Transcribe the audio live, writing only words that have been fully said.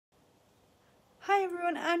Hi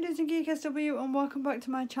everyone, I'm Disney Geek SW and welcome back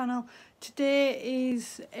to my channel. Today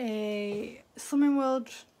is a Slimming World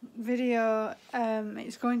video.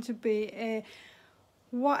 It's going to be a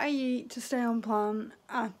what I eat to stay on plan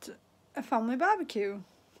at a family barbecue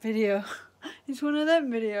video. It's one of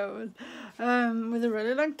them videos with a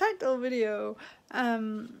really long title video.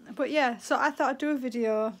 But yeah, so I thought I'd do a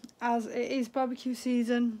video as it is barbecue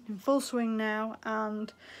season in full swing now,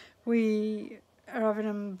 and we are having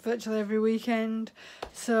them virtually every weekend,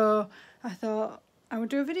 so I thought I would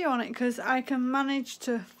do a video on it because I can manage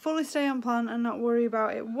to fully stay on plan and not worry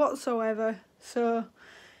about it whatsoever. So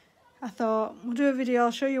I thought we'll do a video,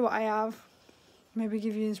 I'll show you what I have, maybe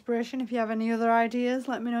give you inspiration. If you have any other ideas,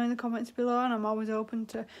 let me know in the comments below, and I'm always open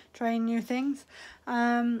to trying new things.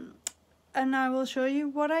 And I will show you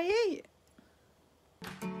what I eat.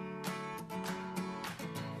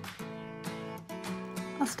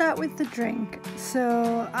 I'll start with the drink.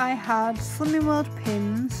 So I had Slimming World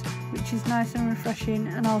pins, which is nice and refreshing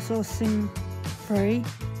and also sin free.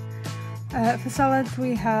 For salads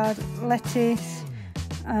we had lettuce,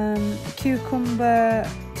 cucumber,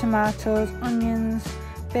 tomatoes, onions,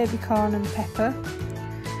 baby corn and pepper.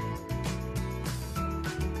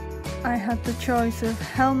 I had the choice of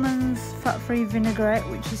Hellmann's fat-free vinaigrette,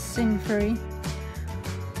 which is sin-free,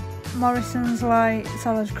 Morrison's light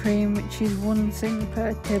salad cream, which is 1 sin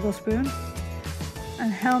per tablespoon,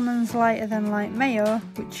 and Hellmann's lighter than light mayo,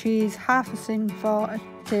 which is half a sin for a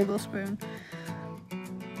tablespoon.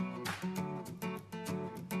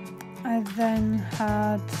 I then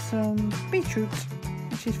had some beetroot,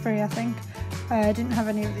 which is free I think. I didn't have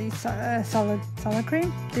any of these salad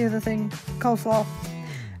cream, the other thing, coleslaw.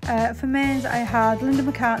 For mains I had Linda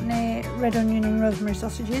McCartney red onion and rosemary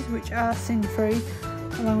sausages, which are sin free,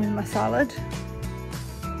 along with my salad,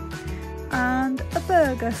 and a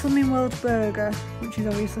burger, Slimming World burger, which is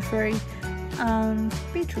obviously free, and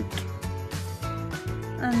beetroot.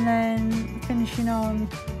 And then finishing on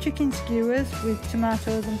chicken skewers with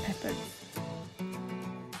tomatoes and peppers.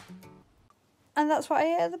 And that's what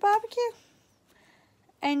I ate at the barbecue,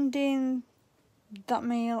 ending that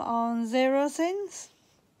meal on 0 sins.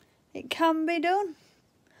 It can be done.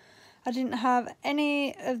 I didn't have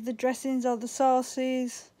any of the dressings or the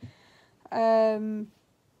sauces,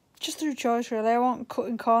 just through choice really. I wasn't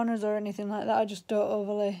cutting corners or anything like that, I just don't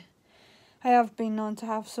overly. I have been known to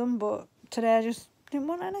have some, but today I just didn't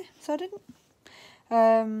want any, so I didn't.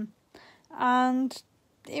 And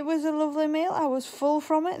it was a lovely meal. I was full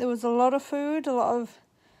from it. There was a lot of food, a lot of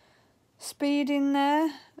speed in there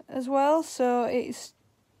as well, so it's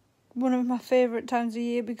one of my favourite times of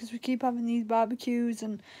year because we keep having these barbecues,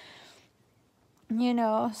 and you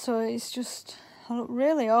know, so it's just, I look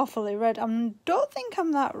really awfully red. I don't think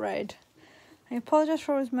I'm that red. I apologise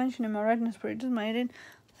for always mentioning my redness, but it doesn't matter.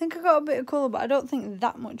 I think I got a bit of colour, but I don't think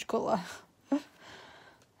that much colour.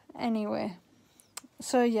 Anyway,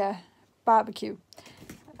 so yeah, barbecue.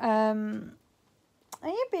 Hey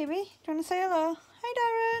baby, do you want to say hello? Hi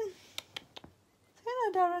Darren. Say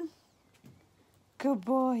hello Darren. Good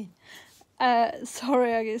boy.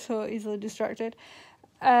 Sorry I get so easily distracted.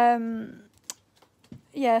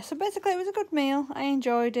 Yeah, so basically it was a good meal. I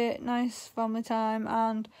enjoyed it, nice family time,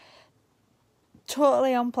 and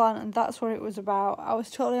totally on plan, and that's what it was about. I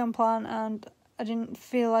was totally on plan and I didn't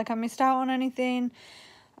feel like I missed out on anything,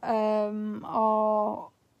 or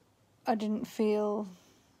I didn't feel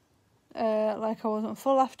like I wasn't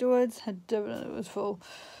full afterwards. I definitely was full,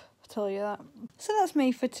 I'll tell you that. So that's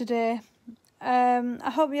me for today.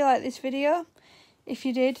 I hope you liked this video. If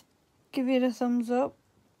you did, give it a thumbs up.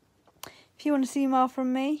 If you want to see more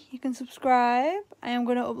from me, you can subscribe. I am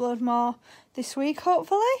going to upload more this week,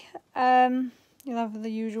 hopefully. You'll have the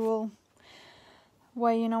usual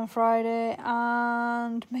weigh-in on Friday,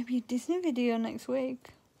 and maybe a Disney video next week.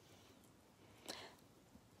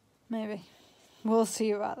 Maybe. We'll see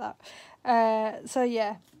about that. So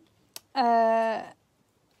yeah,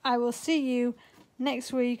 I will see you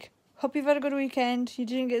next week. Hope you've had a good weekend, you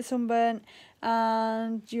didn't get sunburnt,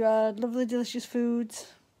 and you had lovely delicious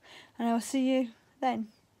foods. And I will see you then.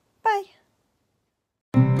 Bye.